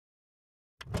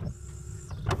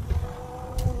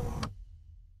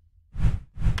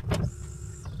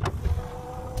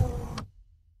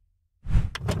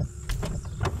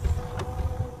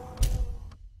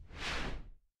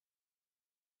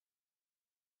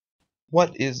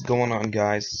What is going on,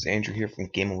 guys? It's Andrew here from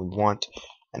Game We Want,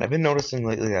 and I've been noticing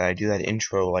lately that I do that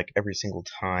intro like every single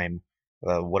time.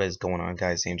 What is going on,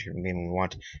 guys? Andrew from Game We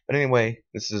Want. But anyway,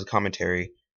 this is a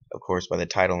commentary, of course, by the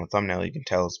title and the thumbnail. You can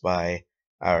tell it's by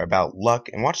about luck.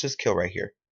 And watch this kill right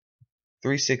here,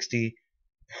 360.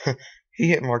 He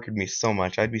hit marked me so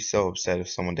much. I'd be so upset if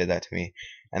someone did that to me,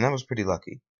 and that was pretty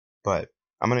lucky. But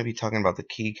I'm going to be talking about the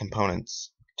key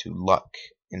components to luck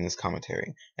in this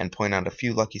commentary and point out a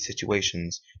few lucky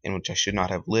situations in which I should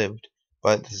not have lived.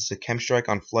 But this is a chem strike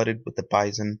on flooded with the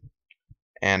bison,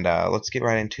 and let's get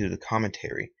right into the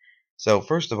commentary. So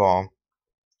first of all,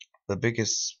 the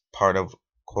biggest part of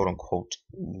quote-unquote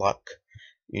luck,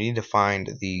 you need to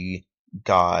find the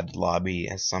God lobby,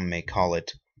 as some may call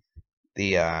it.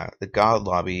 The God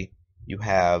lobby, you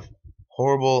have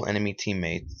horrible enemy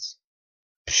teammates.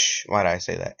 Psh, why did I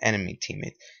say that? Enemy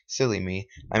teammates. Silly me.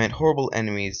 I meant horrible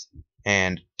enemies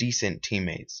and decent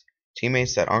teammates.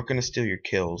 Teammates that aren't going to steal your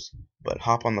kills, but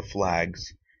hop on the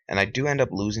flags. And I do end up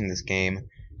losing this game.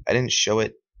 I didn't show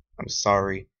it. I'm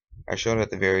sorry. I showed it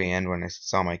at the very end when I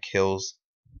saw my kills.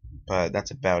 But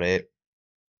that's about it.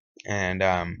 And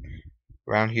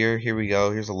around here we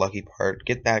go. Here's a lucky part.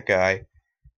 Get that guy.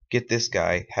 Get this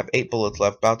guy. Have 8 bullets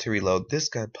left. About to reload. This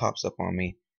guy pops up on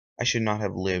me. I should not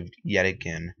have lived yet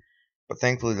again. But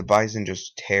thankfully the bison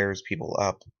just tears people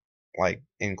up, like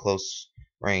in close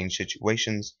range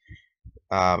situations.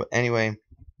 But anyway,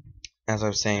 as I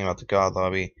was saying about the God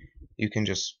lobby, you can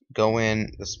just go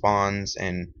in the spawns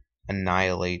and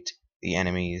annihilate the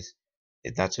enemies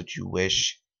if that's what you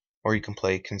wish. Or you can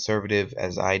play conservative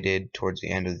as I did towards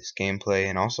the end of this gameplay,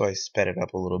 and also I sped it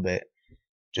up a little bit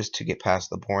just to get past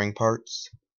the boring parts.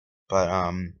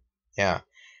 But yeah.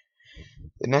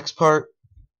 The next part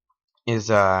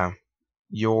is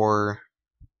your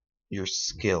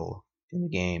skill in the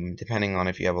game, depending on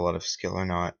if you have a lot of skill or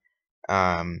not.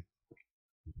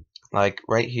 Like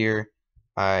right here,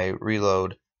 I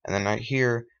reload, and then right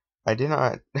here, I did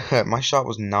not. My shot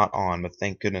was not on, but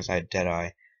thank goodness I had Deadeye.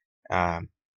 I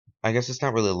guess it's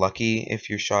not really lucky if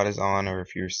your shot is on or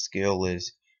if your skill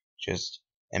is just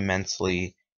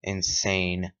immensely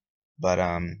insane. But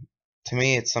to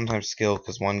me, it's sometimes skill,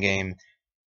 because one game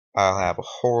I'll have a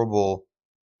horrible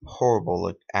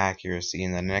accuracy,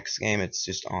 and the next game it's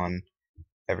just on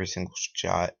every single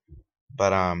shot.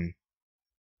 But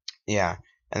yeah.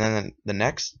 And then the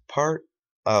next part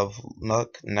of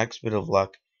luck, next bit of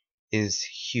luck, is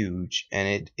huge, and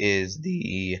it is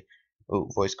the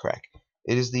voice crack.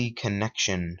 It is the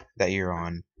connection that you're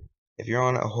on. If you're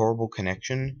on a horrible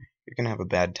connection, you're gonna have a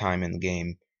bad time in the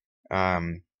game.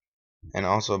 And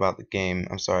also about the game,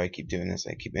 I'm sorry I keep doing this,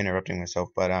 I keep interrupting myself,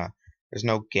 but there's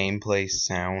no gameplay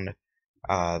sound.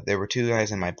 There were 2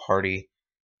 guys in my party,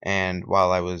 and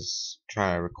while I was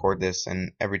trying to record this,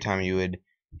 and every time you would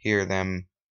hear them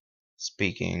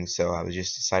speaking, so I was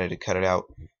just decided to cut it out,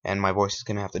 and my voice is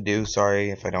gonna have to do.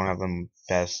 Sorry if I don't have the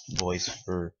best voice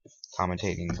for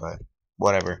commentating, but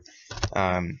whatever.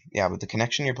 Yeah, but the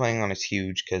connection you're playing on is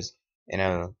huge, because in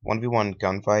a 1v1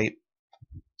 gunfight,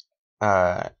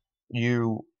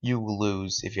 you will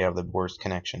lose if you have the worst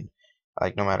connection.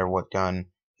 Like, no matter what gun.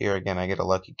 Here again, I get a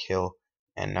lucky kill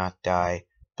and not die.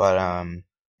 But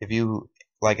if you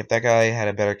if that guy had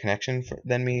a better connection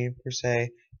than me per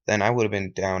se, then I would have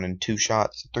been down in 2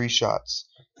 shots, 3 shots,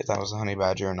 if that was a honey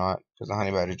badger or not, because the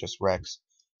honey badger just wrecks.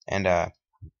 And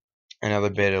another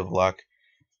bit of luck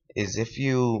is if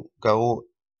you go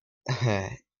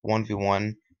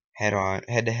 1v1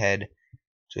 head to head,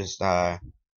 just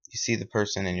you see the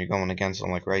person and you're going against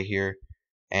them, like right here.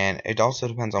 And it also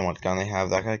depends on what gun they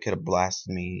have. That guy could have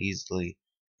blasted me easily.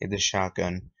 He had the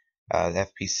shotgun, the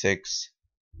FP6.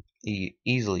 He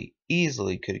easily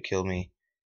could have killed me,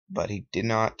 but he did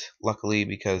not. Luckily,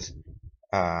 because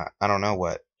I don't know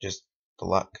what, just the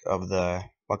luck of the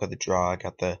draw. I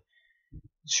got the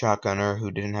shotgunner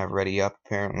who didn't have ready up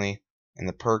apparently, and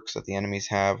the perks that the enemies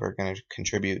have are going to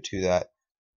contribute to that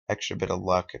extra bit of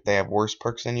luck. If they have worse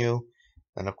perks than you,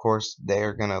 then of course they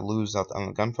are going to lose out on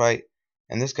the gunfight.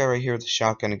 And this guy right here with the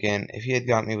shotgun again, if he had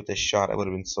got me with this shot, I would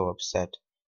have been so upset.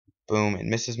 Boom, it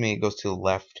misses me, it goes to the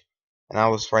left, and I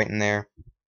was right in there.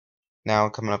 Now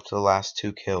coming up to the last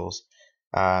 2 kills.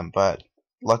 But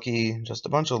lucky, just a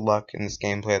bunch of luck in this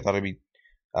gameplay. I thought it'd be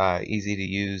easy to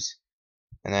use.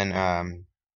 And then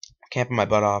camping my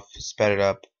butt off, sped it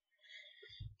up,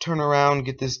 turn around,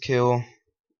 get this kill,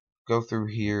 go through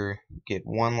here, get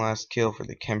one last kill for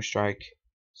the chem strike,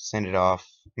 send it off.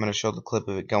 I'm gonna show the clip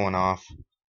of it going off,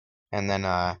 and then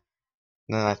I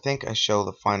think I show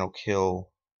the final kill,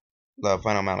 the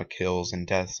final amount of kills and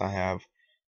deaths I have.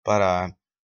 But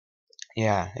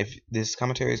yeah, if this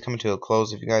commentary is coming to a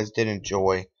close, if you guys did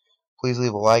enjoy, please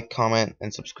leave a like, comment,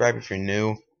 and subscribe if you're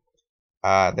new.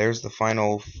 There's the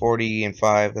final 40 and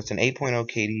 5. That's an 8.0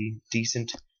 KD,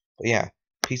 decent. But yeah,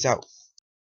 peace out.